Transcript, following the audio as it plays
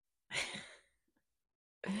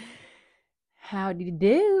How did he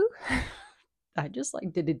do? I just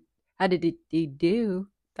like did it. How did he do?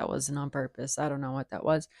 That wasn't on purpose. I don't know what that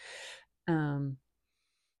was. Um,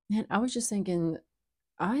 and I was just thinking,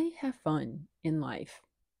 I have fun in life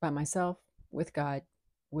by myself, with God,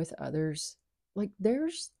 with others. Like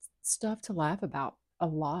there's stuff to laugh about a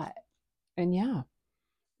lot. And yeah,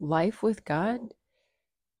 life with God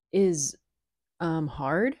is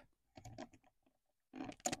hard.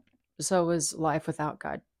 So is life without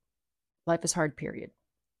God. Life is hard, period.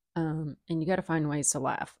 And you got to find ways to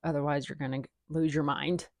laugh. Otherwise, you're going to lose your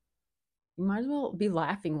mind. You might as well be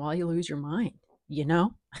laughing while you lose your mind, you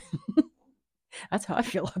know? That's how I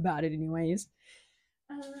feel about it, anyways.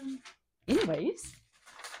 Um, anyways,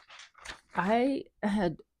 I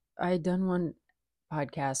had I had done one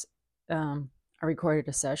podcast. I recorded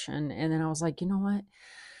a session, and then I was like, you know what?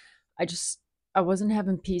 I just I wasn't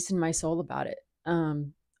having peace in my soul about it.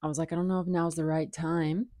 I was like, I don't know if now's the right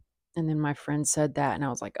time. And then my friend said that, and I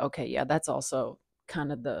was like, okay, yeah, that's also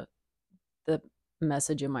kind of the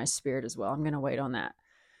message in my spirit as well. I'm gonna wait on that.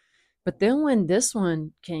 But then when this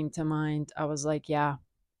one came to mind, I was like, yeah,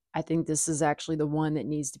 I think this is actually the one that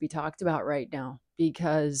needs to be talked about right now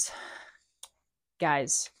because,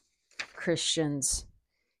 guys, Christians,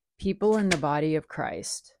 people in the body of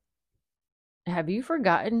Christ, have you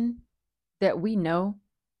forgotten that we know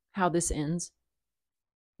how this ends?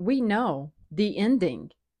 We know the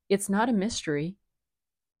ending. It's not a mystery.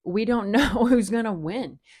 We don't know who's going to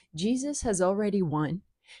win. Jesus has already won.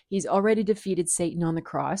 He's already defeated Satan on the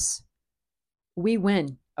cross. We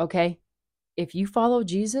win, okay? If you follow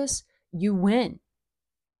Jesus, you win.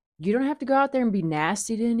 You don't have to go out there and be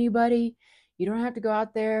nasty to anybody. You don't have to go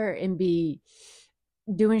out there and be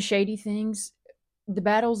doing shady things. The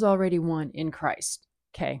battle's already won in Christ,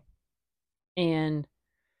 okay? And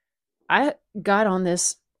I got on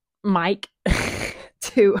this mic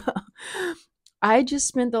to I just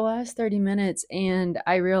spent the last 30 minutes and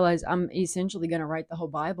I realized I'm essentially going to write the whole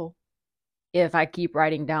Bible if I keep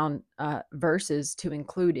writing down verses to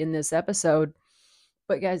include in this episode.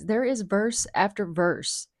 But guys, there is verse after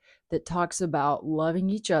verse that talks about loving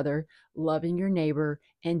each other, loving your neighbor,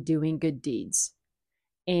 and doing good deeds.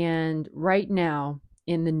 And right now,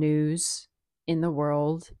 in the news, in the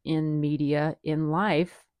world, in media, in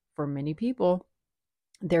life, for many people,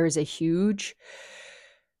 there is a huge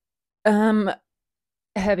um,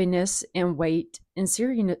 heaviness and weight and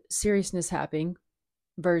seriousness happening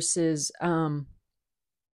versus the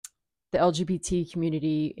LGBT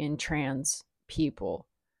community and trans people.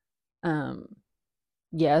 Um,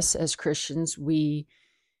 yes, as Christians, we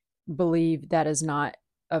believe that is not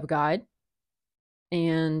of God.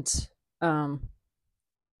 And um,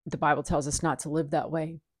 the Bible tells us not to live that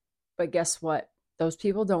way. But guess what? Those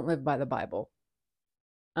people don't live by the Bible.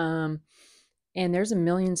 Um, and there's a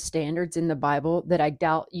million standards in the Bible that I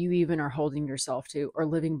doubt you even are holding yourself to or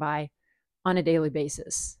living by on a daily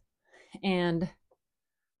basis. And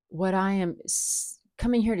what I am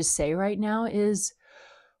coming here to say right now is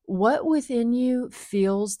what within you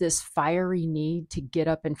feels this fiery need to get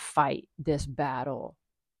up and fight this battle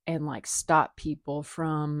and like stop people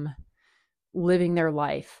from living their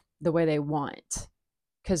life the way they want.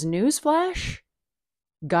 Because, newsflash,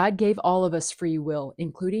 God gave all of us free will,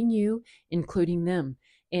 including you, including them.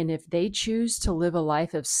 And if they choose to live a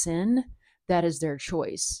life of sin, that is their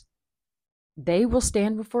choice. They will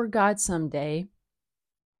stand before God someday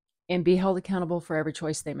and be held accountable for every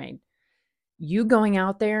choice they made. You going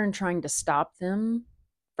out there and trying to stop them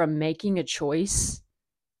from making a choice,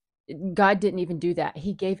 God didn't even do that.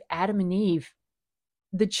 He gave Adam and Eve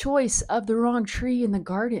the choice of the wrong tree in the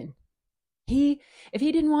garden. If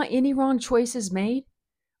he didn't want any wrong choices made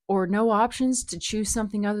or no options to choose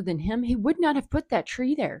something other than him, he would not have put that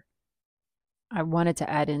tree there. I wanted to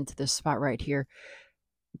add into this spot right here.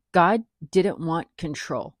 God didn't want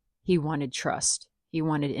control. He wanted trust. He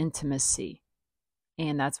wanted intimacy.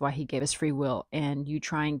 And that's why he gave us free will. And you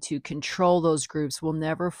trying to control those groups will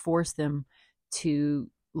never force them to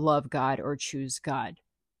love God or choose God.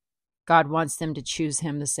 God wants them to choose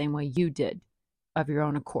him the same way you did, of your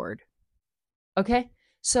own accord. Okay?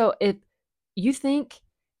 So if you think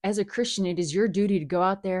as a Christian it is your duty to go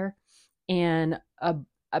out there and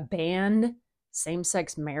ban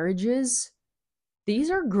same-sex marriages, these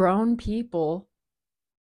are grown people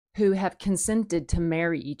who have consented to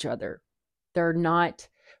marry each other. They're not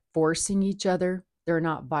forcing each other. They're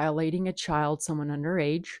not violating a child, someone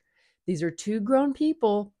underage. These are two grown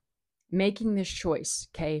people making this choice,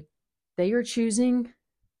 okay? They are choosing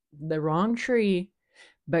the wrong tree,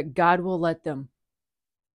 but God will let them.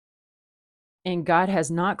 And God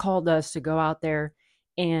has not called us to go out there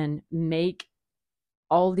and make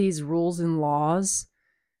all these rules and laws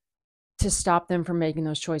to stop them from making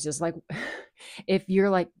those choices. Like, if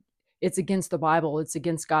you're like, it's against the Bible, it's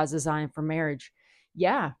against God's design for marriage.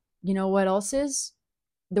 Yeah. You know what else is?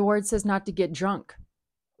 The word says not to get drunk.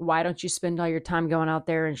 Why don't you spend all your time going out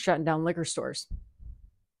there and shutting down liquor stores?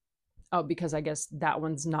 Oh, because I guess that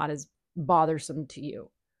one's not as bothersome to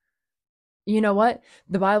you. You know what?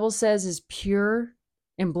 The Bible says is pure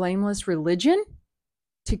and blameless religion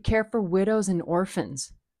to care for widows and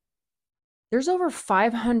orphans. There's over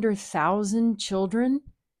 500,000 children.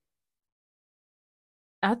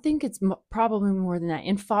 I think it's probably more than that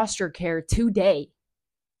in foster care today.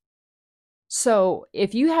 So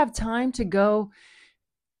if you have time to go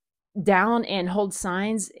down and hold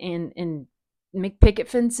signs and make picket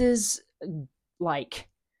fences, like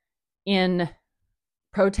in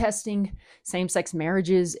protesting same-sex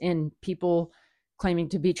marriages and people claiming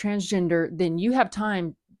to be transgender, then you have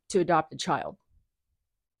time to adopt a child.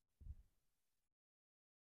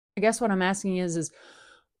 I guess what I'm asking is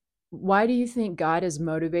why do you think God has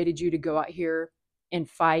motivated you to go out here and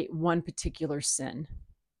fight one particular sin?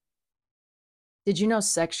 Did you know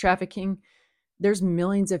sex trafficking? There's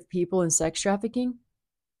millions of people in sex trafficking.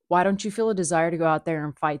 Why don't you feel a desire to go out there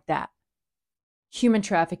and fight that? Human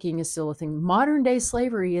trafficking is still a thing. Modern day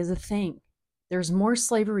slavery is a thing. There's more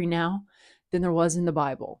slavery now than there was in the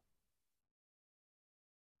Bible.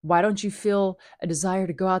 Why don't you feel a desire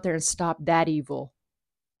to go out there and stop that evil?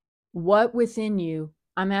 What within you,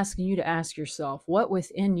 I'm asking you to ask yourself, what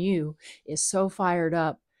within you is so fired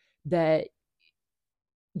up that,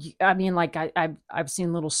 I mean, like I've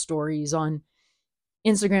seen little stories on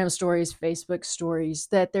Instagram stories, Facebook stories,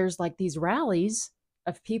 that there's like these rallies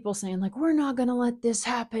of people saying like, we're not going to let this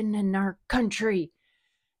happen in our country.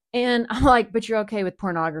 And I'm like, but you're okay with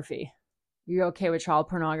pornography. You're okay with child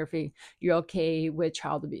pornography. You're okay with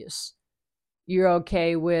child abuse. You're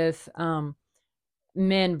okay with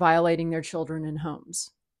men violating their children in homes.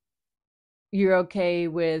 You're okay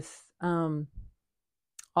with all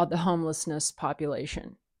the homelessness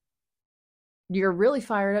population. You're really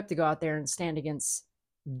fired up to go out there and stand against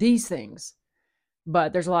these things.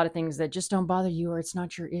 But there's a lot of things that just don't bother you, or it's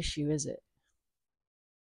not your issue, is it?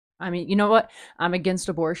 I mean, you know what? I'm against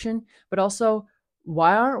abortion, but also,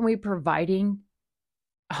 why aren't we providing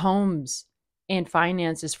homes and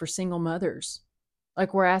finances for single mothers?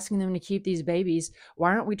 Like, we're asking them to keep these babies.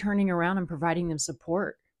 Why aren't we turning around and providing them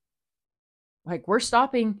support? Like, we're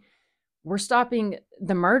stopping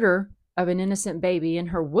the murder of an innocent baby in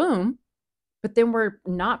her womb, but then we're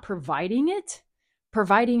not providing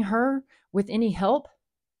her with any help.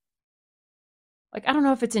 Like, I don't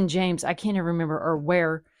know if it's in James, I can't even remember, or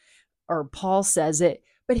where, or Paul says it,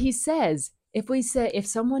 but he says, if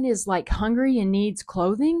someone is like hungry and needs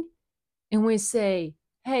clothing, and we say,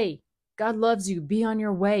 hey, God loves you, be on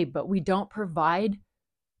your way, but we don't provide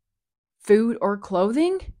food or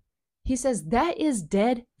clothing, he says that is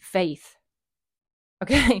dead faith.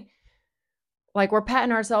 Okay? Like, we're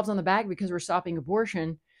patting ourselves on the back because we're stopping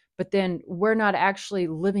abortion, but then we're not actually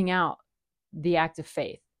living out the act of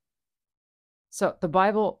faith. So the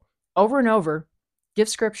Bible, over and over,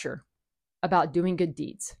 gives scripture about doing good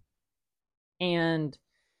deeds. And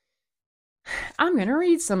I'm going to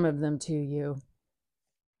read some of them to you.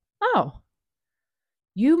 Oh,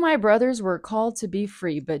 you, my brothers, were called to be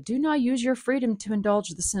free, but do not use your freedom to indulge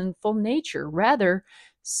the sinful nature. Rather,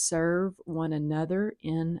 serve one another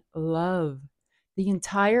in love. The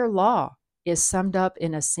entire law is summed up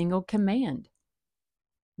in a single command.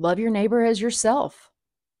 Love your neighbor as yourself.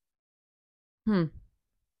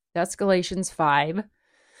 That's Galatians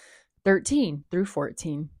 5:13 through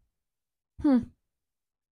 14.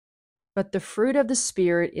 But the fruit of the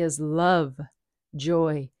Spirit is love,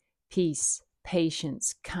 joy, peace,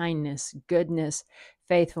 patience, kindness, goodness,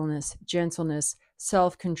 faithfulness, gentleness,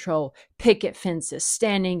 self-control, picket fences,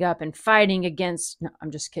 standing up and fighting against. No, I'm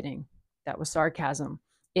just kidding. That was sarcasm.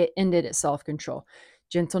 It ended at self-control.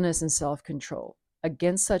 Gentleness and self-control.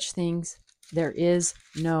 Against such things, there is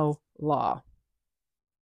no law.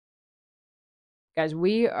 Guys,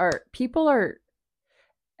 people are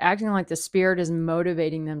acting like the Spirit is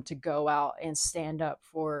motivating them to go out and stand up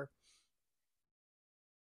for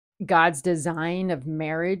God's design of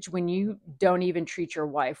marriage when you don't even treat your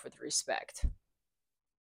wife with respect.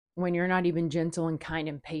 When you're not even gentle and kind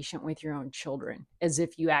and patient with your own children, as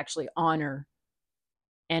if you actually honor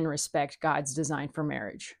and respect God's design for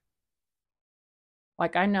marriage.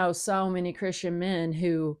 Like, I know so many Christian men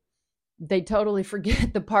who they totally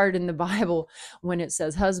forget the part in the Bible when it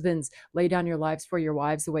says, husbands, lay down your lives for your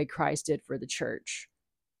wives the way Christ did for the church.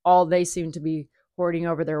 All they seem to be lording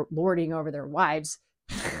over their wives.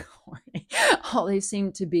 All they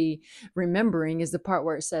seem to be remembering is the part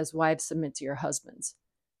where it says, wives, submit to your husbands.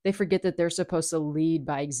 They forget that they're supposed to lead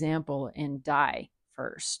by example and die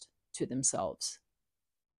first to themselves.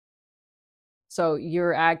 So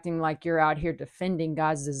you're acting like you're out here defending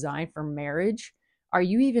God's design for marriage. Are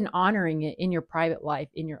you even honoring it in your private life,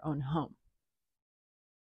 in your own home?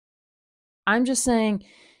 I'm just saying,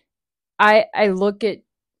 I look at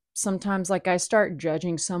sometimes like I start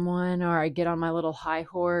judging someone or I get on my little high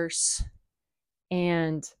horse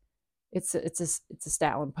and it's a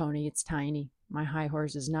Stalin pony. It's tiny. My high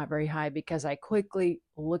horse is not very high because I quickly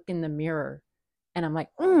look in the mirror and I'm like,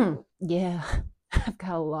 yeah, I've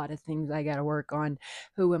got a lot of things I got to work on.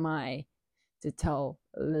 Who am I to tell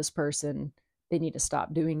this person they need to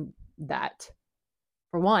stop doing that?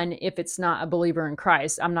 For one, if it's not a believer in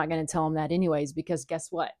Christ, I'm not going to tell them that anyways, because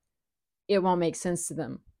guess what? It won't make sense to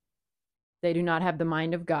them. They do not have the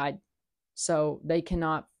mind of God, so they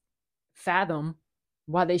cannot fathom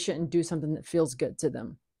why they shouldn't do something that feels good to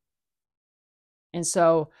them. And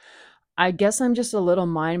so I guess I'm just a little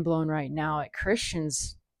mind blown right now at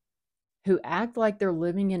Christians who act like they're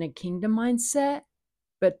living in a kingdom mindset,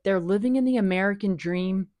 but they're living in the American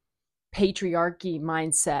dream patriarchy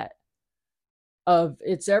mindset of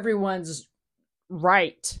it's everyone's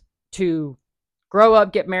right to grow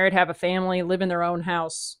up, get married, have a family, live in their own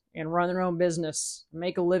house, and run their own business,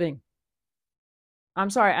 make a living. I'm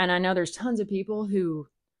sorry, and I know there's tons of people who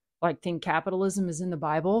like think capitalism is in the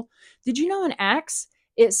Bible. Did you know in Acts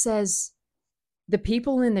it says the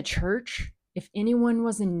people in the church, if anyone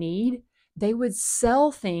was in need, they would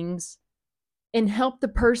sell things and help the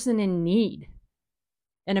person in need.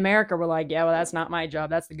 In America, we're like, yeah, well, that's not my job.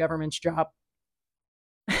 That's the government's job.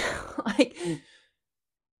 like,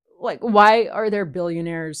 like, why are there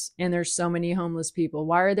billionaires and there's so many homeless people?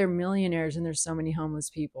 Why are there millionaires and there's so many homeless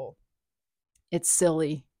people? It's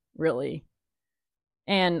silly, really.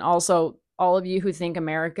 And also, all of you who think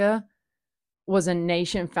America was a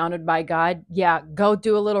nation founded by God, yeah, go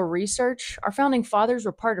do a little research. Our founding fathers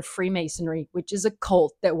were part of Freemasonry, which is a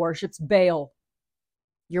cult that worships Baal.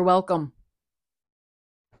 You're welcome.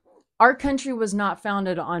 Our country was not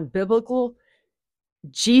founded on biblical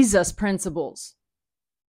Jesus principles.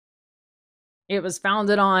 It was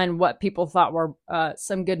founded on what people thought were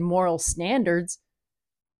some good moral standards.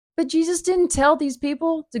 But Jesus didn't tell these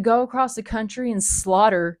people to go across the country and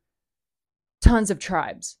slaughter tons of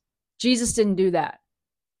tribes. Jesus didn't do that.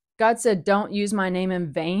 God said, don't use my name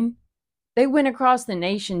in vain. They went across the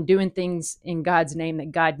nation doing things in God's name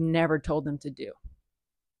that God never told them to do.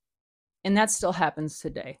 And that still happens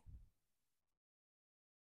today.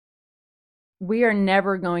 We are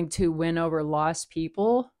never going to win over lost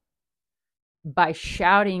people by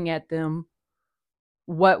shouting at them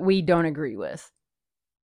what we don't agree with.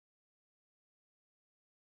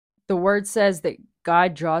 The word says that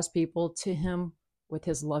God draws people to him with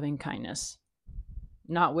his loving kindness,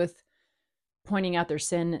 not with pointing out their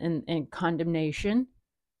sin and condemnation.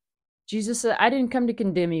 Jesus said, I didn't come to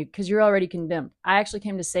condemn you because you're already condemned. I actually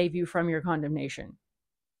came to save you from your condemnation.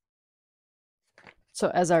 So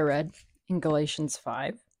as I read in Galatians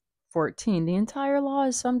 5:14, the entire law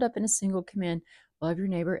is summed up in a single command: love your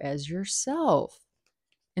neighbor as yourself.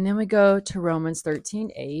 And then we go to Romans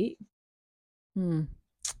 13:8.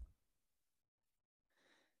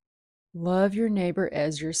 Love your neighbor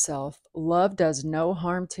as yourself. Love does no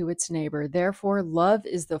harm to its neighbor. Therefore, love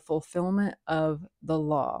is the fulfillment of the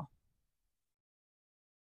law.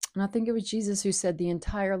 And I think it was Jesus who said the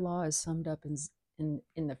entire law is summed up in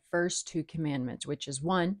the first two commandments, which is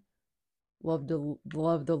one, love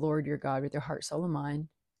the Lord your God with your heart, soul, and mind.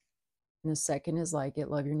 And the second is like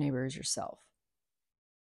it, love your neighbor as yourself.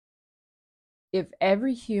 If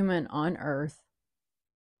every human on earth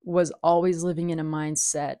was always living in a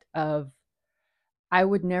mindset of, I'm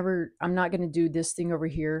not going to do this thing over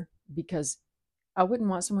here because I wouldn't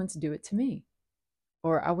want someone to do it to me.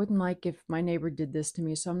 Or I wouldn't like if my neighbor did this to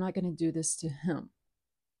me, so I'm not going to do this to him.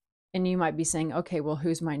 And you might be saying, okay, well,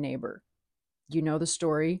 who's my neighbor? You know the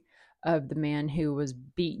story of the man who was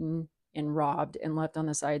beaten and robbed and left on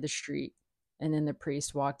the side of the street. And then the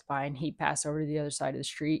priest walked by and he passed over to the other side of the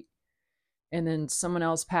street. And then someone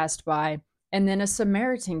else passed by. And then a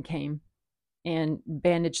Samaritan came and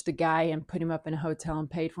bandaged the guy and put him up in a hotel and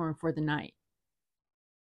paid for him for the night.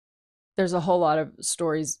 There's a whole lot of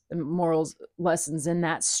stories and morals lessons in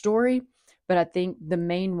that story, but I think the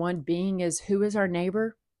main one being is, who is our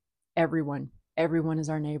neighbor? Everyone is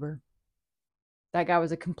our neighbor. That guy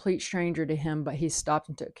was a complete stranger to him, but he stopped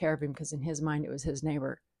and took care of him because in his mind it was his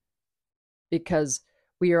neighbor, because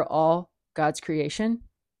we are all God's creation.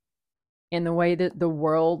 And the way that the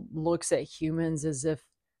world looks at humans as if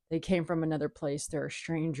They came from another place. They're a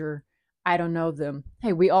stranger. I don't know them.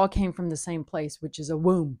 Hey, we all came from the same place, which is a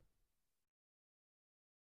womb.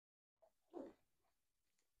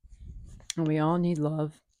 And we all need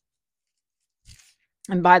love.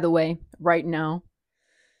 And by the way, right now,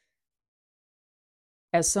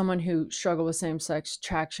 as someone who struggled with same sex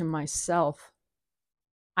attraction myself,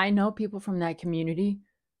 I know people from that community.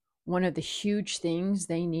 One of the huge things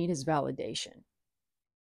they need is validation.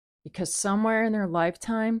 Because somewhere in their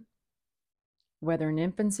lifetime, whether in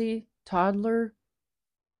infancy, toddler,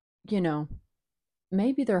 you know,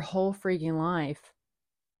 maybe their whole freaking life,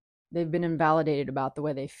 they've been invalidated about the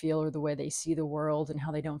way they feel or the way they see the world and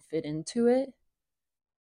how they don't fit into it.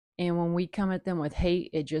 And when we come at them with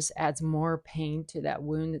hate, it just adds more pain to that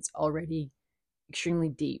wound that's already extremely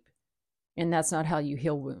deep. And that's not how you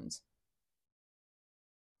heal wounds.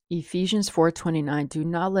 Ephesians 4:29, do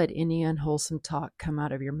not let any unwholesome talk come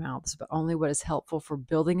out of your mouths, but only what is helpful for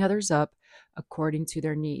building others up according to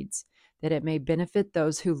their needs, that it may benefit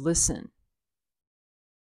those who listen.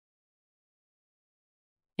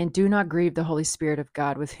 And do not grieve the Holy Spirit of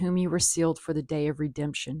God, with whom you were sealed for the day of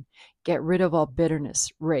redemption. Get rid of all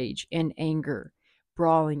bitterness, rage, and anger,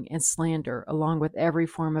 brawling and slander, along with every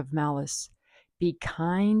form of malice. Be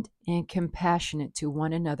kind and compassionate to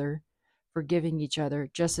one another, forgiving each other,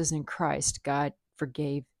 just as in Christ God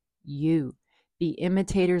forgave you. Be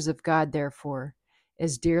imitators of God, therefore,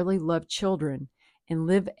 as dearly loved children, and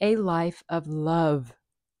live a life of love,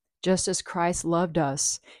 just as Christ loved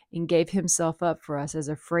us and gave himself up for us as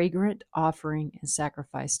a fragrant offering and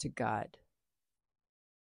sacrifice to God.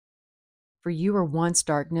 For you were once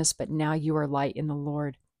darkness, but now you are light in the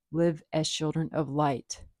Lord. Live as children of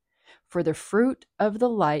light. For the fruit of the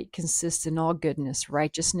light consists in all goodness,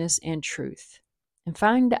 righteousness, and truth. And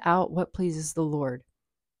find out what pleases the Lord.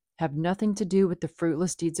 Have nothing to do with the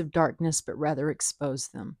fruitless deeds of darkness, but rather expose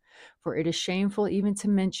them. For it is shameful even to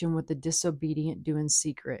mention what the disobedient do in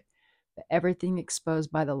secret. But everything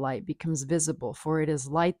exposed by the light becomes visible, for it is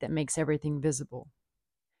light that makes everything visible.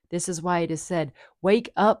 This is why it is said,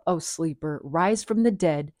 wake up, O sleeper, rise from the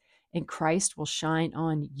dead, and Christ will shine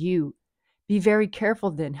on you. Be very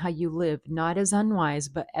careful then how you live, not as unwise,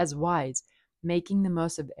 but as wise, making the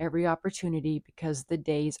most of every opportunity, because the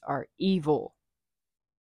days are evil.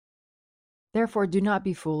 Therefore, do not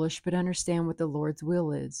be foolish, but understand what the Lord's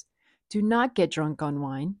will is. Do not get drunk on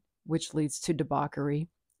wine, which leads to debauchery.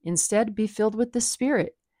 Instead, be filled with the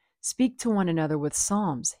Spirit. Speak to one another with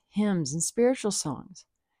psalms, hymns, and spiritual songs.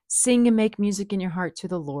 Sing and make music in your heart to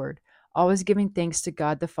the Lord, always giving thanks to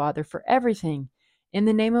God the Father for everything, in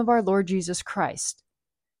the name of our Lord Jesus Christ.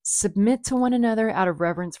 Submit to one another out of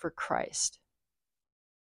reverence for Christ.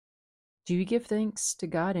 Do you give thanks to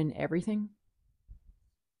God in everything?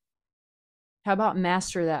 How about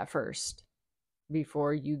master that first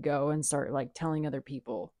before you go and start like telling other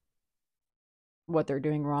people what they're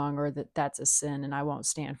doing wrong or that that's a sin and I won't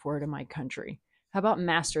stand for it in my country? How about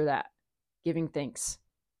master that, giving thanks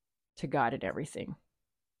to God in everything?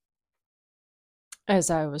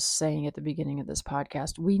 As I was saying at the beginning of this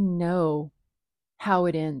podcast, we know how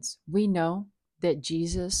it ends. We know that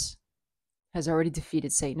Jesus has already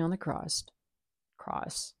defeated Satan on the cross.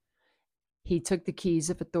 He took the keys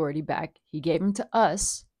of authority back. He gave them to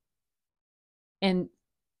us. And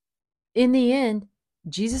in the end,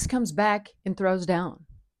 Jesus comes back and throws down.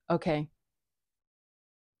 Okay.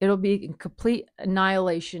 It'll be in complete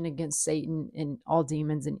annihilation against Satan and all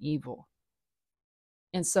demons and evil.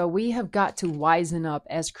 And so we have got to wisen up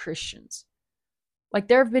as Christians. Like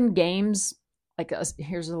there have been games,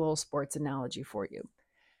 here's a little sports analogy for you.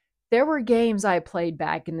 There were games I played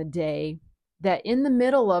back in the day that in the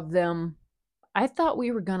middle of them, I thought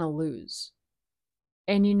we were going to lose.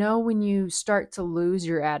 And you know, when you start to lose,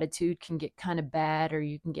 your attitude can get kind of bad, or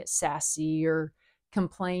you can get sassy or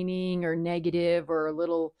complaining or negative or a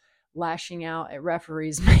little lashing out at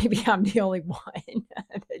referees. Maybe I'm the only one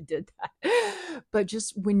that did that. But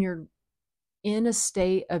just when you're in a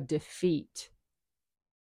state of defeat,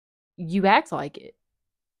 you act like it.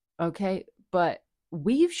 Okay. But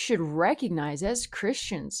we should recognize as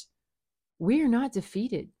Christians, we are not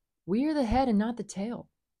defeated. We are the head and not the tail.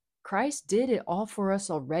 Christ did it all for us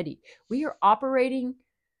already. We are operating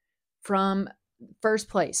from first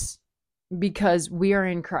place because we are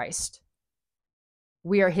in Christ.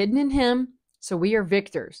 We are hidden in him, so we are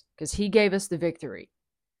victors because he gave us the victory.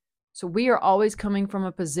 So we are always coming from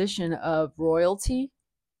a position of royalty.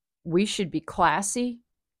 We should be classy,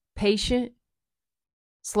 patient,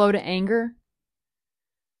 slow to anger.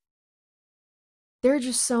 There are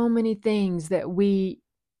just so many things that we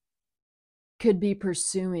could be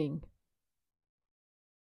pursuing.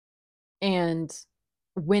 And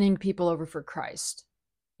winning people over for Christ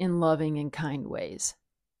in loving and kind ways.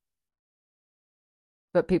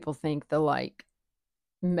 But people think the like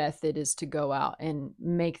method is to go out and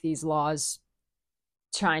make these laws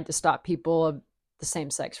trying to stop people of the same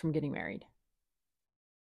sex from getting married.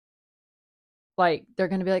 Like they're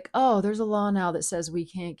going to be like, oh, there's a law now that says we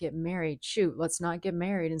can't get married. Shoot, let's not get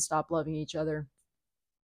married and stop loving each other.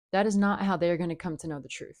 That is not how they're going to come to know the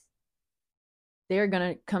truth. They're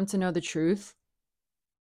going to come to know the truth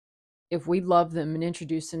if we love them and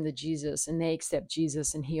introduce them to Jesus and they accept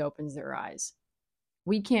Jesus and he opens their eyes.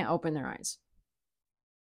 We can't open their eyes.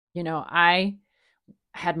 You know, I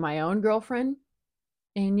had my own girlfriend,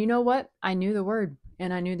 and you know what? I knew the word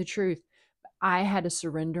and I knew the truth. I had to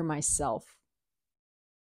surrender myself.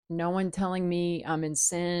 No one telling me I'm in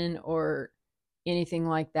sin or anything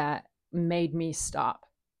like that made me stop.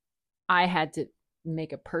 I had to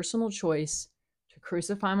make a personal choice to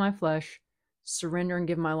crucify my flesh, surrender and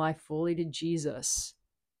give my life fully to Jesus.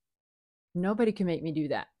 Nobody can make me do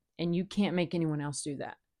that. And you can't make anyone else do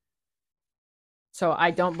that. So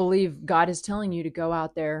I don't believe God is telling you to go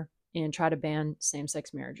out there and try to ban same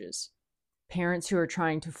sex marriages. Parents who are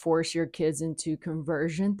trying to force your kids into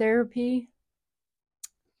conversion therapy,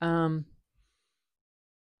 I'm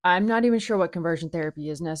not even sure what conversion therapy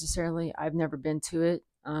is necessarily. I've never been to it.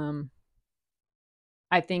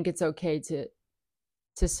 I think it's okay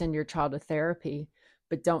to send your child to therapy,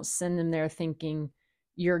 but don't send them there thinking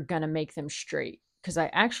you're going to make them straight. Because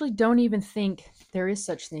I actually don't even think there is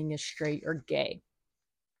such thing as straight or gay.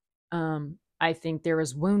 I think there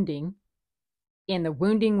is wounding, and the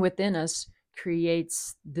wounding within us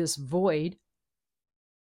creates this void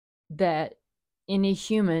that any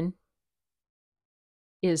human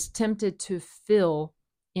is tempted to fill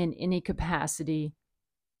in any capacity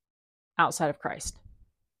outside of Christ,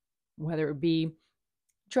 whether it be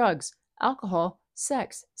drugs, alcohol,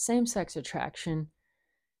 sex, same sex attraction.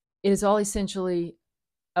 It is all essentially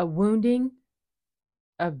a wounding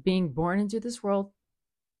of being born into this world,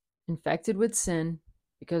 infected with sin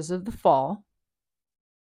because of the fall.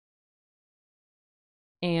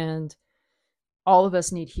 And all of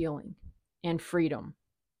us need healing and freedom.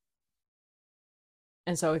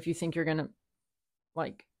 And so if you think you're going to,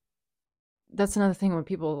 like, that's another thing when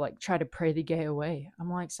people like try to pray the gay away.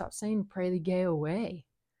 I'm like, stop saying pray the gay away.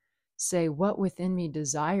 Say, what within me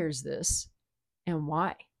desires this and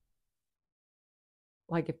why?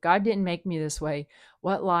 Like, if God didn't make me this way,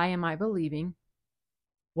 what lie am I believing?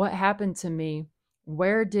 What happened to me?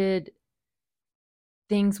 Where did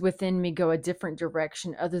things within me go a different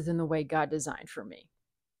direction other than the way God designed for me?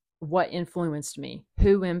 What influenced me?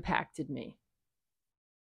 Who impacted me?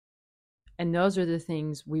 And those are the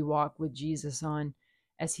things we walk with Jesus on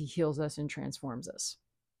as he heals us and transforms us.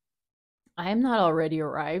 I am not already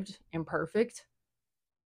arrived and perfect.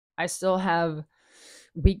 I still have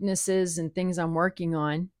weaknesses and things I'm working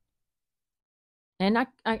on. And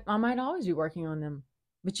I might always be working on them.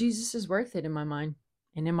 But Jesus is worth it in my mind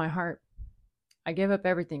and in my heart. I gave up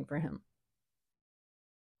everything for him.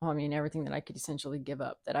 Well, I mean, everything that I could essentially give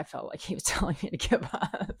up that I felt like he was telling me to give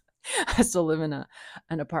up. I still live in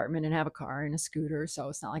an apartment and have a car and a scooter. So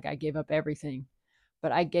it's not like I gave up everything.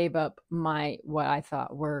 But I gave up what I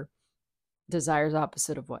thought were desires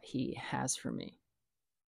opposite of what he has for me.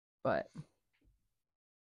 But,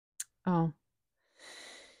 oh,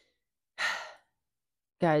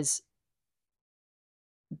 guys,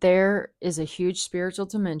 there is a huge spiritual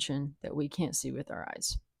dimension that we can't see with our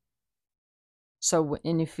eyes. So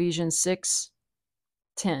in Ephesians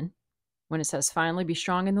 6:10, when it says, finally be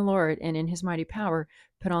strong in the Lord and in his mighty power,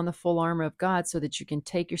 put on the full armor of God so that you can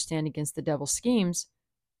take your stand against the devil's schemes.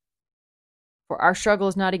 For our struggle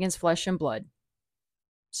is not against flesh and blood.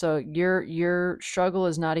 So your struggle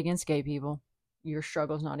is not against gay people. Your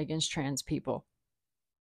struggle is not against trans people.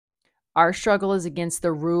 Our struggle is against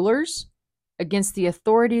the rulers, against the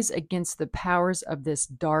authorities, against the powers of this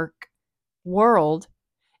dark world,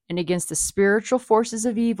 and against the spiritual forces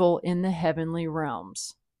of evil in the heavenly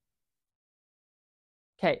realms.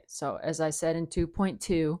 Okay, so as I said in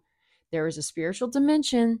 2.2, there is a spiritual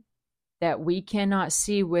dimension that we cannot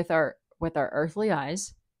see with our earthly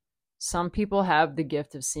eyes. Some people have the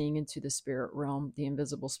gift of seeing into the spirit realm, the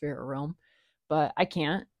invisible spirit realm, but I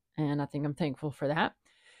can't, and I think I'm thankful for that.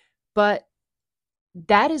 But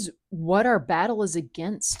that is what our battle is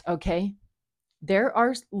against, okay? There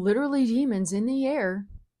are literally demons in the air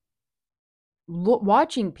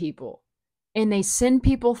watching people, and they send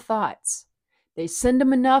people thoughts. They send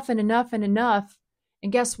them enough and enough and enough, and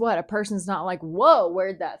guess what? A person's not like, whoa,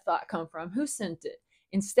 where'd that thought come from? Who sent it?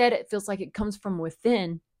 Instead, it feels like it comes from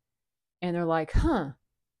within, and they're like, huh,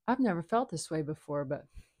 I've never felt this way before, but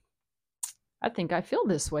I think I feel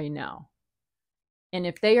this way now. And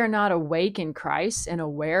if they are not awake in Christ and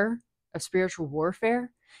aware of spiritual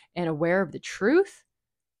warfare and aware of the truth,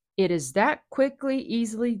 it is that quickly,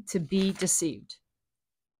 easily to be deceived.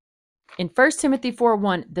 In 1 Timothy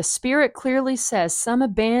 4:1, the Spirit clearly says some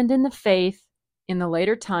abandon the faith in the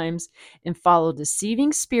later times and follow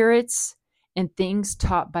deceiving spirits and things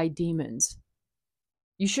taught by demons.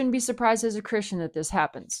 You shouldn't be surprised as a Christian that this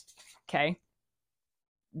happens. Okay?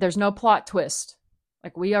 There's no plot twist.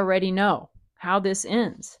 Like, we already know how this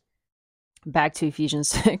ends. Back to Ephesians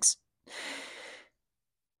 6.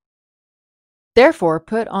 Therefore,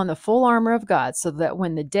 put on the full armor of God, so that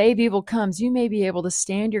when the day of evil comes, you may be able to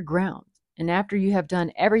stand your ground. And after you have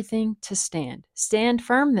done everything to stand, stand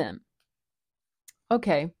firm then.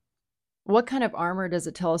 Okay, what kind of armor does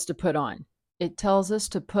it tell us to put on? It tells us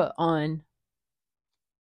to put on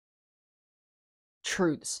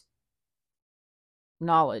truths,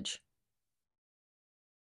 knowledge.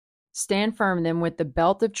 Stand firm then with the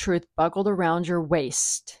belt of truth buckled around your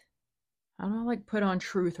waist. How do I like put on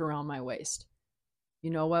truth around my waist? You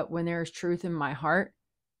know what? When there is truth in my heart,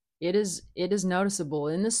 it is noticeable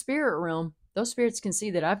in the spirit realm. Those spirits can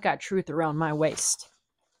see that I've got truth around my waist.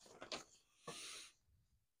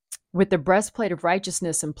 With the breastplate of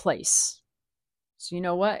righteousness in place. So you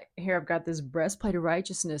know what? Here I've got this breastplate of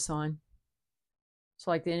righteousness on. So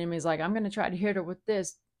like the enemy's like, I'm going to try to hit her with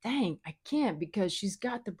this. Dang, I can't because she's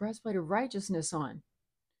got the breastplate of righteousness on.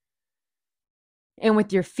 And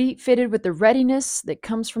with your feet fitted with the readiness that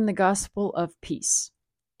comes from the gospel of peace.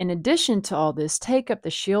 In addition to all this, take up the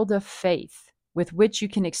shield of faith, with which you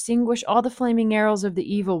can extinguish all the flaming arrows of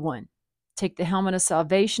the evil one. Take the helmet of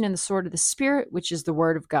salvation and the sword of the Spirit, which is the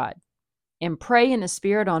word of God. And pray in the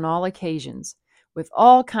Spirit on all occasions, with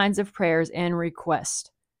all kinds of prayers and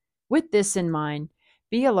requests. With this in mind,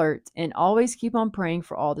 be alert and always keep on praying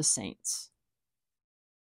for all the saints.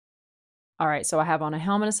 All right, so I have on a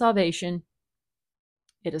helmet of salvation.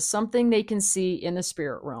 It is something they can see in the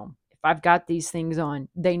spirit realm. If I've got these things on,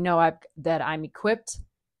 they know that I'm equipped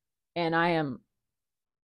and I am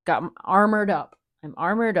armored up. I'm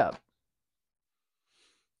armored up.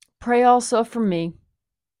 Pray also for me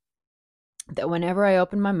that whenever I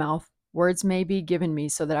open my mouth, words may be given me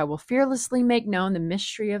so that I will fearlessly make known the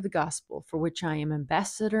mystery of the gospel for which I am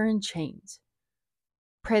ambassador in chains.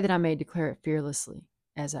 Pray that I may declare it fearlessly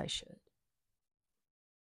as I should.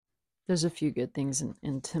 There's a few good things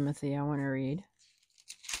in Timothy I want to read.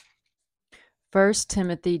 1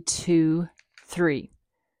 Timothy 2:3.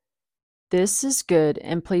 This is good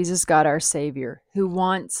and pleases God our Savior, who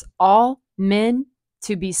wants all men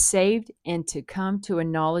to be saved and to come to a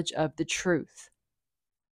knowledge of the truth.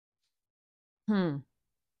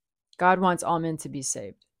 God wants all men to be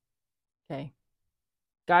saved. Okay.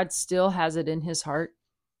 God still has it in his heart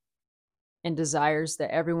and desires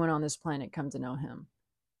that everyone on this planet come to know him.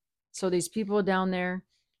 So these people down there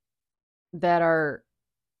that are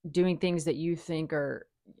doing things that you think are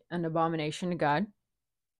an abomination to God,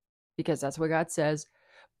 because that's what God says,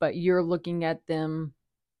 but you're looking at them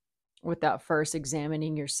without first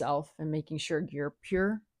examining yourself and making sure you're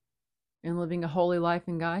pure and living a holy life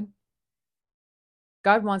in God.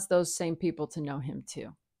 God wants those same people to know him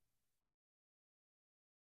too.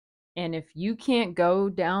 And if you can't go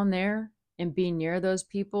down there and be near those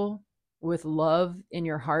people with love in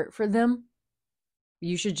your heart for them,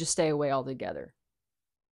 you should just stay away altogether,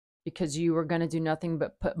 because you are going to do nothing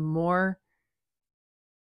but put more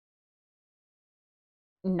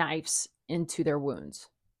knives into their wounds.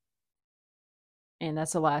 And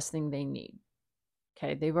that's the last thing they need.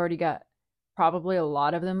 Okay, they've already got, probably a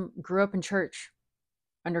lot of them grew up in church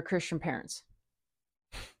under Christian parents.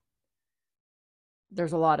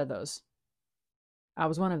 There's a lot of those. I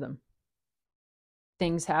was one of them.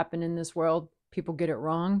 Things happen in this world. People get it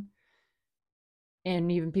wrong.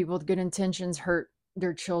 And even people with good intentions hurt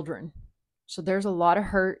their children. So there's a lot of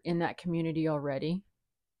hurt in that community already.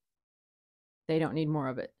 They don't need more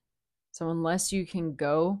of it. So unless you can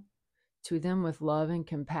go to them with love and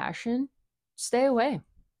compassion, stay away.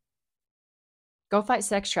 Go fight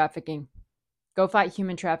sex trafficking. Go fight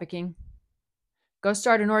human trafficking. Go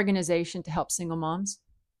start an organization to help single moms.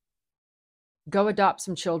 Go adopt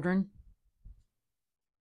some children.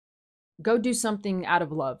 Go do something out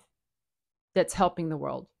of love that's helping the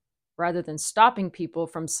world rather than stopping people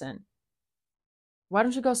from sin. Why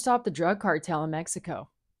don't you go stop the drug cartel in Mexico?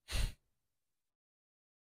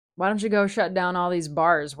 Why don't you go shut down all these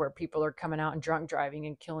bars where people are coming out and drunk driving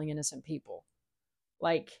and killing innocent people?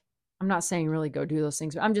 Like, I'm not saying really go do those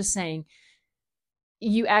things, but I'm just saying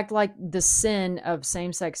you act like the sin of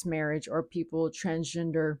same-sex marriage or people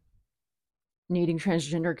transgender needing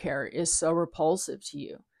transgender care is so repulsive to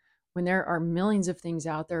you when there are millions of things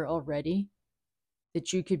out there already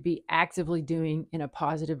that you could be actively doing in a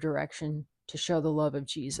positive direction to show the love of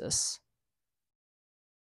Jesus.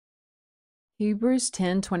 Hebrews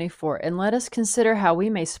 10:24, and let us consider how we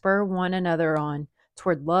may spur one another on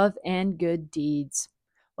toward love and good deeds.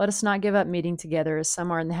 Let us not give up meeting together as some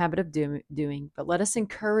are in the habit of doing, but let us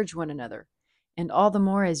encourage one another, and all the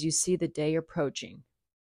more as you see the day approaching.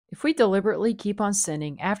 If we deliberately keep on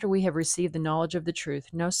sinning after we have received the knowledge of the truth,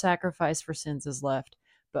 no sacrifice for sins is left,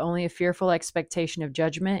 but only a fearful expectation of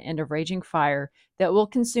judgment and of raging fire that will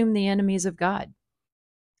consume the enemies of God.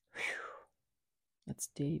 Whew, that's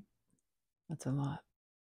deep. That's a lot.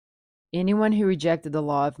 Anyone who rejected the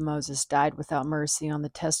law of Moses died without mercy on the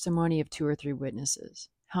testimony of 2 or 3 witnesses.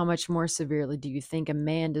 How much more severely do you think a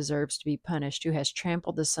man deserves to be punished who has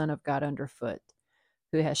trampled the Son of God underfoot,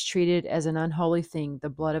 who has treated as an unholy thing the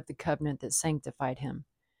blood of the covenant that sanctified him,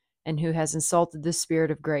 and who has insulted the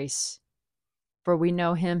Spirit of grace? For we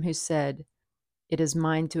know him who said, "It is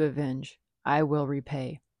mine to avenge, I will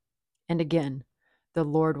repay." And again, the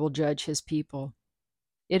Lord will judge his people.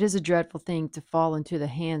 It is a dreadful thing to fall into the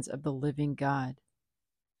hands of the living God.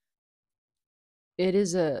 It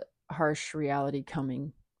is a harsh reality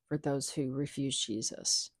coming for those who refuse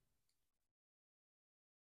Jesus.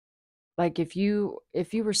 Like if you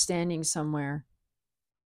were standing somewhere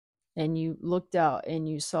and you looked out and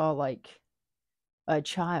you saw like a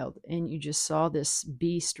child and you just saw this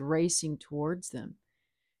beast racing towards them,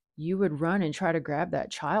 you would run and try to grab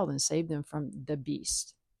that child and save them from the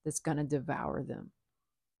beast that's going to devour them.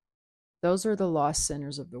 Those are the lost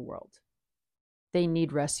sinners of the world. They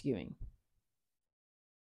need rescuing.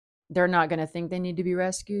 They're not going to think they need to be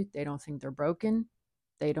rescued. They don't think they're broken.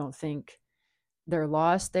 They don't think they're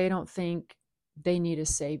lost. They don't think they need a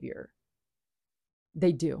savior.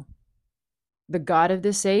 They do. The God of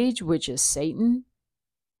this age, which is Satan,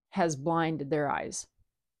 has blinded their eyes.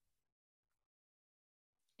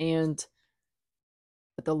 And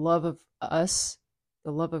the love of us,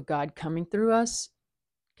 the love of God coming through us,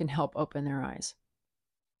 can help open their eyes.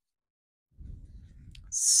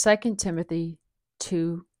 2 Timothy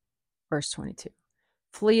 2, verse 22.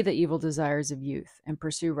 Flee the evil desires of youth and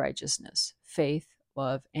pursue righteousness, faith,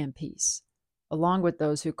 love, and peace, along with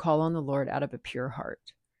those who call on the Lord out of a pure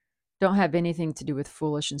heart. Don't have anything to do with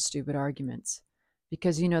foolish and stupid arguments,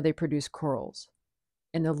 because you know they produce quarrels.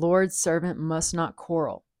 And the Lord's servant must not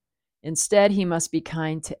quarrel. Instead, he must be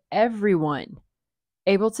kind to everyone,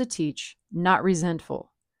 able to teach, not resentful.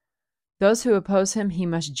 Those who oppose him he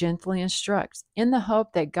must gently instruct, in the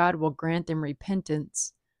hope that God will grant them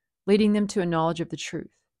repentance, leading them to a knowledge of the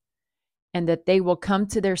truth, and that they will come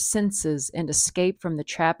to their senses and escape from the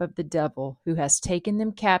trap of the devil, who has taken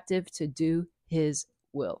them captive to do his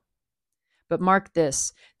will. But mark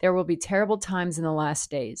this, there will be terrible times in the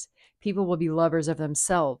last days. People will be lovers of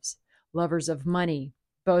themselves, lovers of money,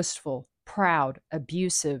 boastful, proud,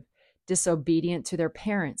 abusive, disobedient to their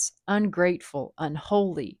parents, ungrateful,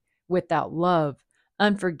 unholy, without love,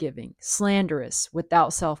 unforgiving, slanderous,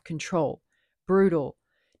 without self-control, brutal,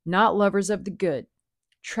 not lovers of the good,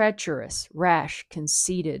 treacherous, rash,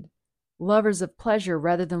 conceited, lovers of pleasure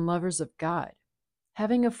rather than lovers of God,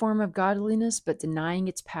 having a form of godliness but denying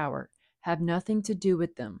its power, have nothing to do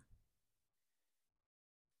with them.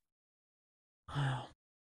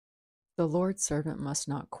 The Lord's servant must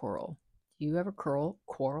not quarrel. Do you ever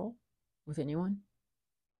quarrel with anyone?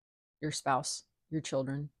 Your spouse, your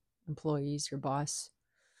children, employees, your boss,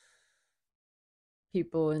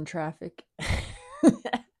 people in traffic?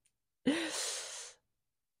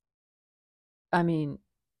 I mean,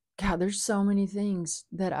 God, there's so many things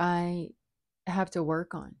that I have to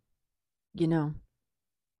work on, you know.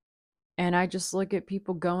 And I just look at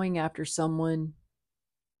people going after someone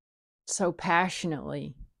so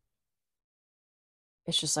passionately.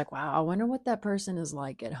 It's just like, wow, I wonder what that person is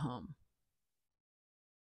like at home.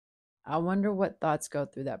 I wonder what thoughts go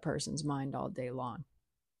through that person's mind all day long.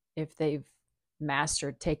 If they've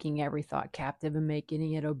mastered taking every thought captive and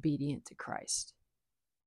making it obedient to Christ.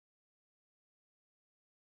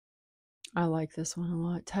 I like this one a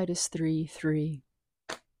lot. Titus 3:3.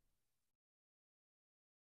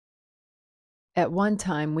 At one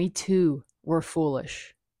time, we too were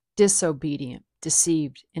foolish, disobedient,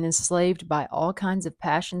 deceived, and enslaved by all kinds of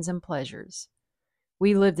passions and pleasures.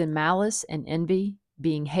 We lived in malice and envy,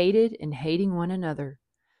 being hated and hating one another.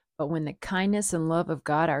 But when the kindness and love of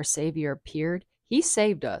God our Savior appeared, he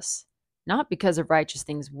saved us, not because of righteous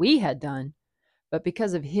things we had done, but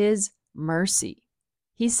because of his mercy.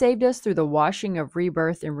 He saved us through the washing of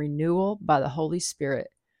rebirth and renewal by the Holy Spirit,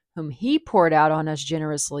 whom He poured out on us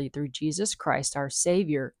generously through Jesus Christ our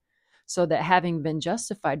Savior, so that having been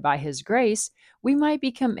justified by His grace, we might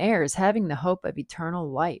become heirs, having the hope of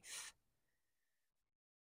eternal life.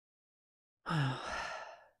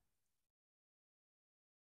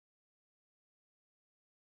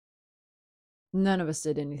 None of us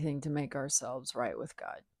did anything to make ourselves right with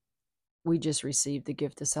God. We just received the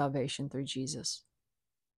gift of salvation through Jesus.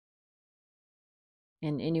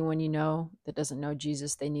 And anyone you know that doesn't know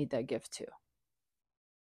Jesus, they need that gift too.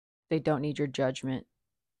 They don't need your judgment.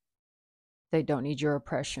 They don't need your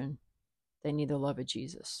oppression. They need the love of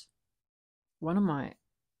Jesus. One of my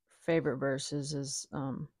favorite verses is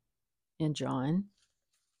in John,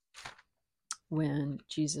 when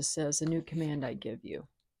Jesus says, "A new command I give you."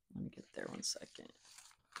 Let me get there 1 second.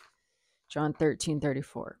 John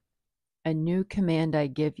 13:34. "A new command I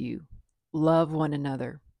give you, love one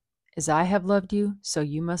another. As I have loved you, so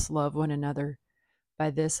you must love one another.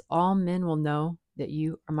 By this all men will know that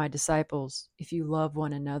you are my disciples, if you love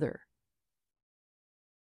one another."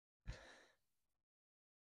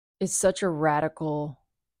 It's such a radical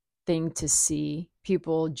thing to see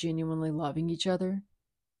people genuinely loving each other,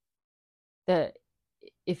 that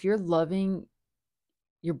if you're loving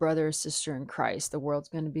your brother or sister in Christ, the world's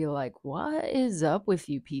going to be like, what is up with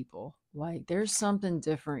you people? Like, there's something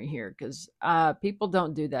different here, because people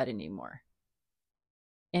don't do that anymore.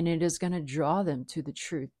 And it is going to draw them to the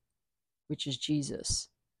truth, which is Jesus.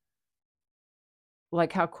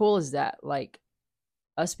 Like, how cool is that? Like,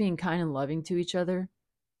 us being kind and loving to each other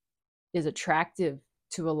is attractive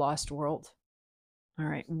to a lost world. All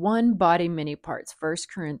right. One body, many parts. 1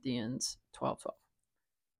 Corinthians 12:12.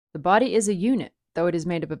 The body is a unit, though it is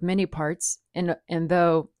made up of many parts, and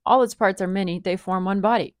though all its parts are many, they form one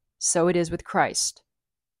body. So it is with Christ.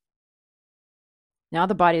 Now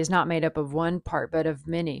the body is not made up of one part, but of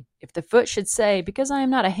many. If the foot should say, "Because I am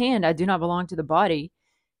not a hand, I do not belong to the body,"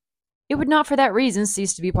 it would not for that reason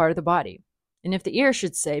cease to be part of the body. And if the ear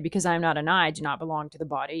should say, "Because I am not an eye, I do not belong to the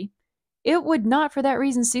body," it would not for that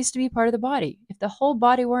reason cease to be part of the body. If the whole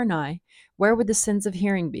body were an eye, where would the sense of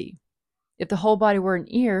hearing be? If the whole body were an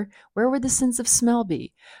ear, where would the sense of smell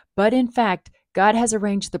be? But in fact, God has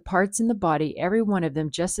arranged the parts in the body, every one of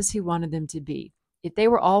them, just as He wanted them to be. If they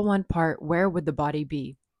were all one part, where would the body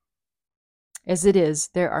be? As it is,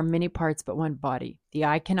 there are many parts but one body. The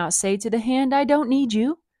eye cannot say to the hand, "I don't need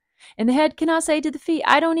you." And the head cannot say to the feet,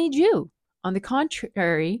 "I don't need you." On the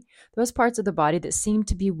contrary, those parts of the body that seem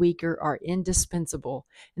to be weaker are indispensable,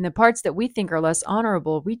 and the parts that we think are less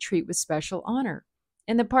honorable we treat with special honor,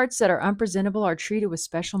 and the parts that are unpresentable are treated with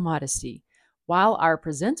special modesty, while our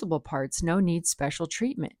presentable parts no need special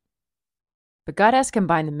treatment. But God has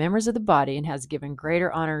combined the members of the body and has given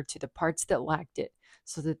greater honor to the parts that lacked it,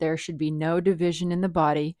 so that there should be no division in the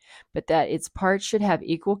body, but that its parts should have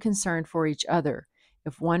equal concern for each other.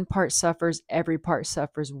 If one part suffers, every part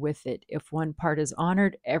suffers with it. If one part is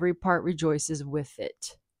honored, every part rejoices with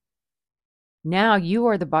it. Now you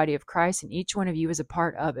are the body of Christ, and each one of you is a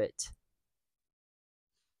part of it.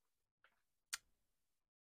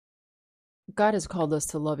 God has called us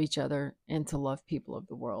to love each other and to love people of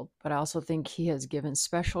the world, but I also think He has given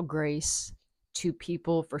special grace to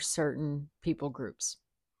people for certain people groups.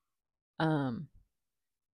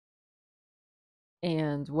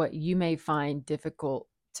 And what you may find difficult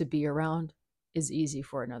to be around is easy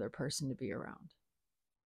for another person to be around.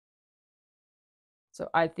 So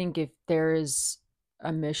I think if there is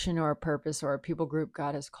a mission or a purpose or a people group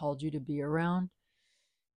God has called you to be around,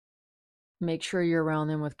 make sure you're around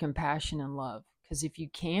them with compassion and love. Because if you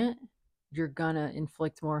can't, you're going to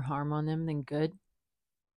inflict more harm on them than good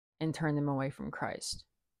and turn them away from Christ.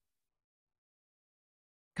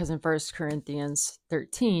 Because in 1 Corinthians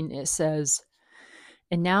 13, it says,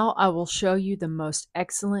 "And now I will show you the most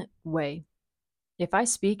excellent way. If I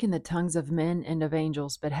speak in the tongues of men and of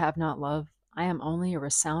angels, but have not love, I am only a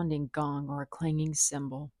resounding gong or a clanging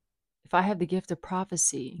cymbal. If I have the gift of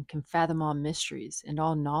prophecy and can fathom all mysteries and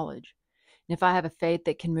all knowledge, and if I have a faith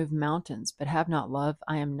that can move mountains, but have not love,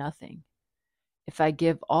 I am nothing. If I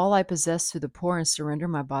give all I possess to the poor and surrender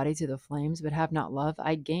my body to the flames, but have not love,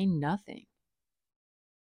 I gain nothing."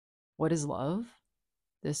 What is love?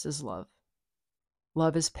 This is love.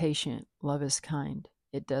 Love is patient. Love is kind.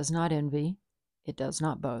 It does not envy. It does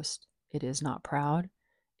not boast. It is not proud.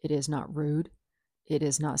 It is not rude. It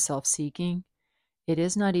is not self-seeking. It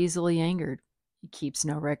is not easily angered. It keeps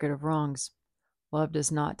no record of wrongs. Love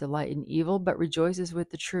does not delight in evil, but rejoices with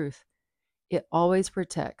the truth. It always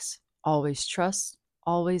protects, always trusts,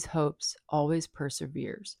 always hopes, always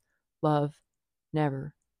perseveres. Love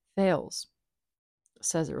never fails.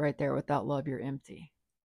 says it right there. Without love, you're empty.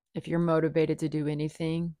 If you're motivated to do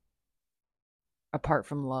anything apart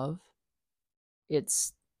from love,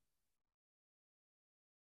 it's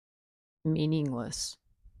meaningless.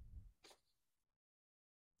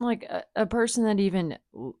 Like a person that even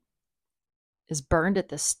is burned at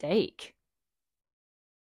the stake.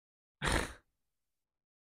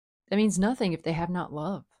 That means nothing if they have not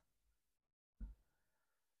love.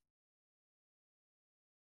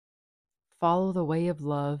 Follow the way of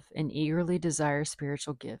love and eagerly desire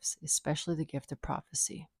spiritual gifts, especially the gift of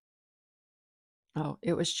prophecy. Oh,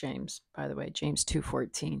 it was James, by the way, James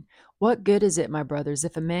 2:14. What good is it, my brothers,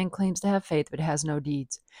 if a man claims to have faith but has no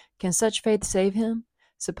deeds? Can such faith save him?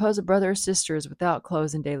 Suppose a brother or sister is without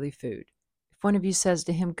clothes and daily food. If one of you says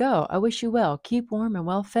to him, "Go, I wish you well, keep warm and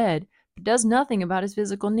well fed," but does nothing about his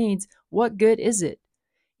physical needs, what good is it?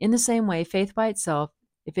 In the same way, faith by itself,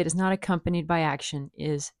 if it is not accompanied by action,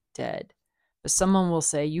 is dead. But someone will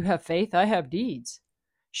say, "You have faith, I have deeds."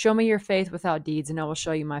 Show me your faith without deeds, and I will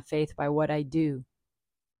show you my faith by what I do.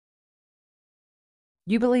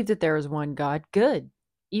 You believe that there is one God. Good.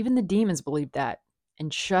 Even the demons believe that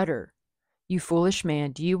and shudder. You foolish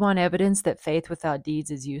man, do you want evidence that faith without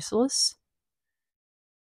deeds is useless?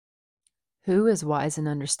 Who is wise and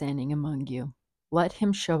understanding among you? Let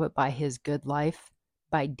him show it by his good life,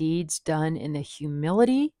 by deeds done in the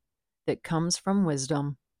humility that comes from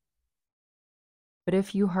wisdom. But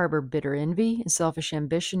if you harbor bitter envy and selfish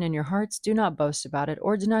ambition in your hearts, do not boast about it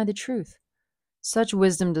or deny the truth. Such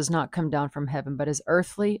wisdom does not come down from heaven, but is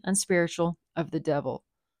earthly, unspiritual, of the devil.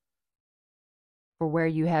 For where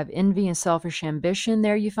you have envy and selfish ambition,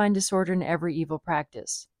 there you find disorder in every evil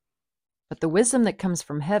practice. But the wisdom that comes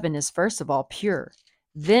from heaven is first of all pure,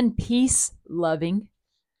 then peace loving,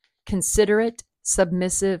 considerate,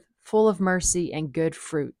 submissive, full of mercy and good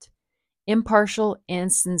fruit, impartial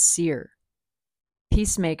and sincere.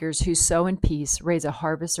 Peacemakers who sow in peace raise a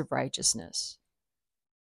harvest of righteousness.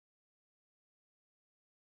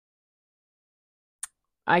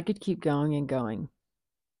 I could keep going and going,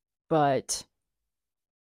 but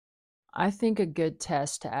I think a good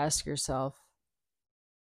test to ask yourself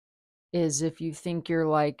is if you think you're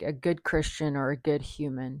like a good Christian or a good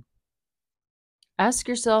human. Ask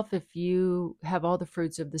yourself if you have all the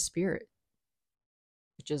fruits of the Spirit,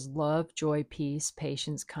 which is love, joy, peace,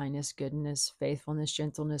 patience, kindness, goodness, faithfulness,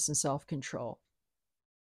 gentleness, and self control.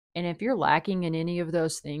 And if you're lacking in any of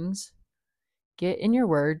those things, get in your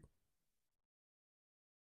word,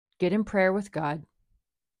 get in prayer with God,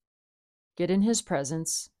 get in His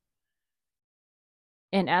presence,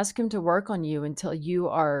 and ask Him to work on you until you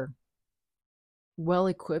are well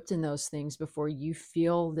equipped in those things before you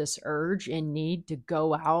feel this urge and need to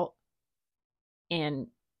go out and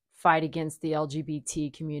fight against the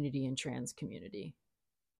LGBT community and trans community.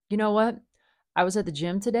 You know what? I was at the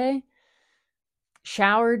gym today,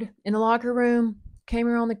 showered in the locker room, came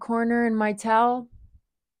around the corner in my towel,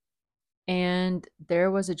 and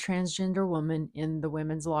there was a transgender woman in the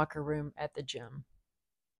women's locker room at the gym.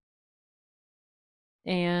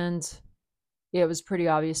 And it was pretty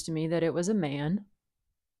obvious to me that it was a man.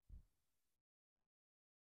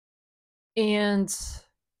 And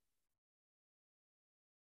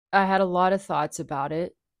I had a lot of thoughts about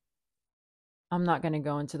it. I'm not going to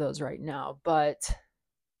go into those right now, but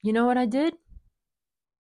you know what I did?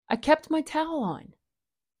 I kept my towel on.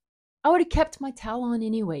 I would have kept my towel on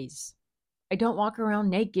anyways. I don't walk around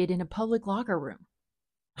naked in a public locker room.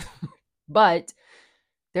 But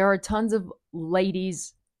there are tons of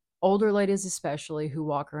ladies, older ladies especially, who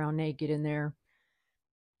walk around naked in there.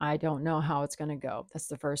 I don't know how it's going to go. That's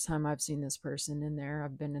the first time I've seen this person in there.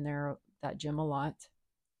 I've been in there, that gym, a lot.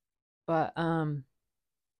 But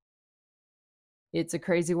it's a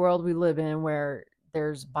crazy world we live in where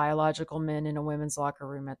there's biological men in a women's locker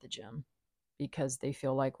room at the gym because they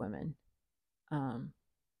feel like women. And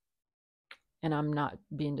I'm not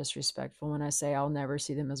being disrespectful when I say I'll never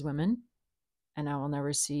see them as women, and I will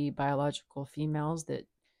never see biological females that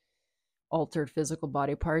altered physical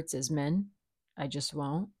body parts as men. I just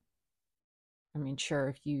won't. I mean, sure,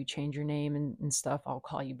 if you change your name and stuff, I'll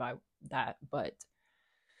call you by that. But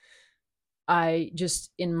I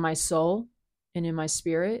just, in my soul and in my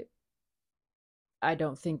spirit, I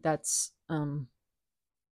don't think that's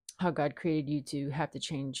how God created you to have to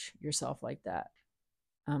change yourself like that.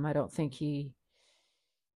 I don't think He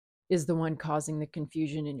is the one causing the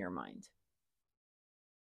confusion in your mind.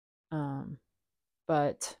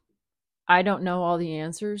 But I don't know all the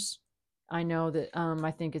answers. I know that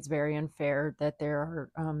I think it's very unfair that there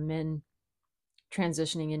are men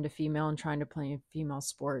transitioning into female and trying to play in female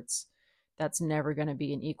sports. That's never going to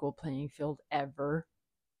be an equal playing field ever.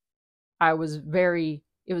 I was very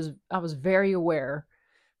aware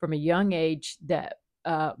from a young age that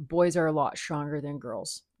boys are a lot stronger than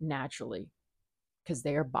girls naturally because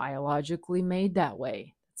they are biologically made that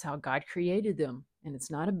way. That's how God created them, and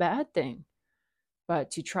it's not a bad thing.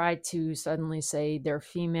 But to try to suddenly say they're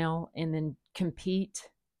female and then compete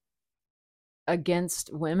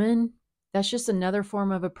against women, that's just another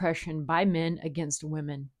form of oppression by men against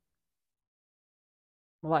women.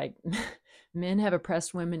 Like, men have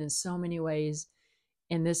oppressed women in so many ways,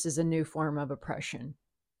 and this is a new form of oppression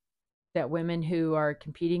that women who are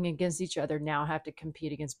competing against each other now have to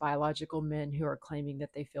compete against biological men who are claiming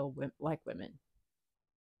that they feel like women.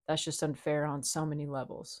 That's just unfair on so many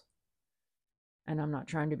levels. And I'm not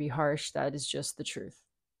trying to be harsh. That is just the truth.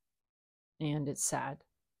 And it's sad.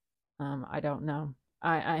 I don't know.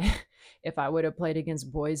 I if I would have played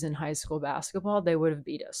against boys in high school basketball, they would have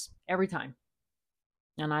beat us every time.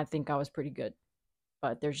 And I think I was pretty good,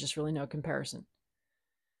 but there's just really no comparison.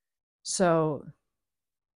 So,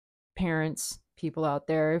 parents, people out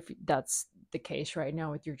there, if that's the case right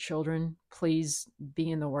now with your children, please be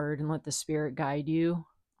in the Word and let the Spirit guide you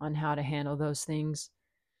on how to handle those things.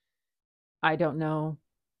 I don't know.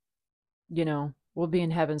 We'll be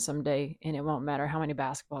in heaven someday, and it won't matter how many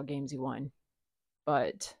basketball games you won.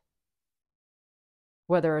 But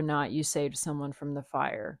whether or not you saved someone from the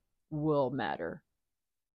fire will matter.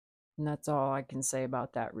 And that's all I can say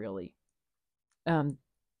about that, really. Um,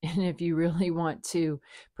 and if you really want to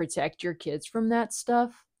protect your kids from that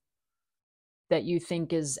stuff that you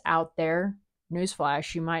think is out there,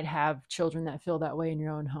 newsflash, you might have children that feel that way in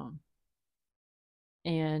your own home.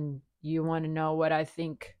 And you want to know what I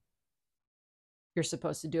think you're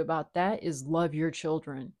supposed to do about that is love your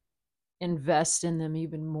children, invest in them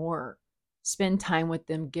even more, spend time with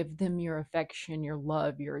them, give them your affection, your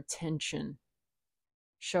love, your attention,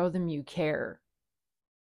 show them you care.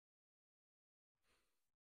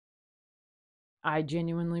 I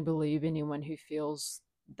genuinely believe anyone who feels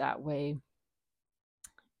that way,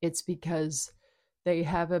 it's because they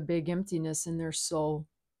have a big emptiness in their soul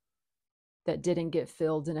that didn't get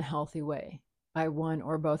filled in a healthy way by one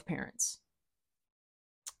or both parents.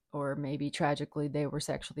 Or maybe tragically they were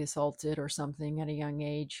sexually assaulted or something at a young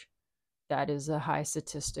age. That is a high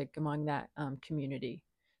statistic among that community.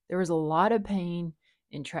 There was a lot of pain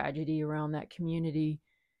and tragedy around that community.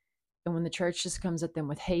 And when the church just comes at them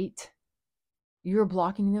with hate, you're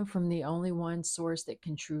blocking them from the only one source that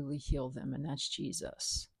can truly heal them, and that's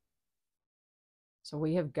Jesus. So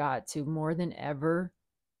we have got to, more than ever,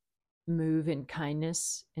 move in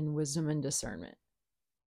kindness and wisdom and discernment.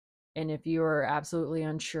 And if you are absolutely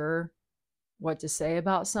unsure what to say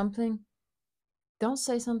about something, don't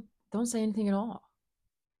say anything at all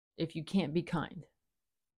if you can't be kind.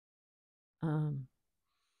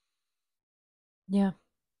 Yeah.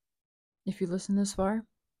 If you listen this far,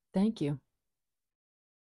 thank you.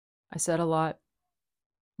 I said a lot.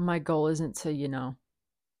 My goal isn't to,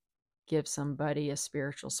 give somebody a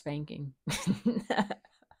spiritual spanking.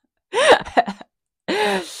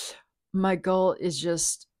 My goal is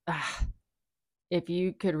just if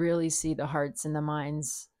you could really see the hearts and the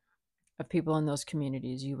minds of people in those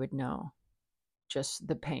communities, you would know just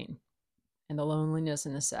the pain and the loneliness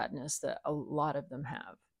and the sadness that a lot of them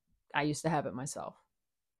have. I used to have it myself.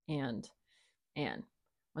 And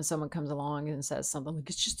when someone comes along and says something like,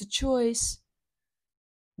 it's just a choice,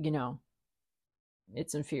 you know,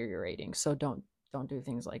 it's infuriating. So don't do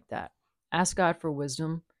things like that. Ask God for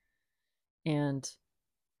wisdom and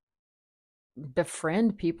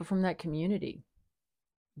befriend people from that community.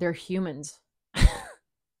 They're humans.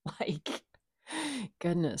 Like,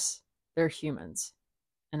 goodness, they're humans.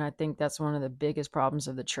 And I think that's one of the biggest problems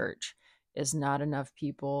of the church is not enough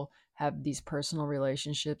people have these personal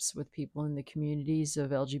relationships with people in the communities of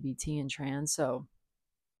LGBT and trans. So,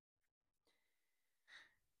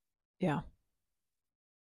 yeah.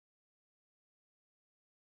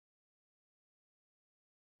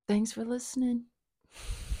 Thanks for listening.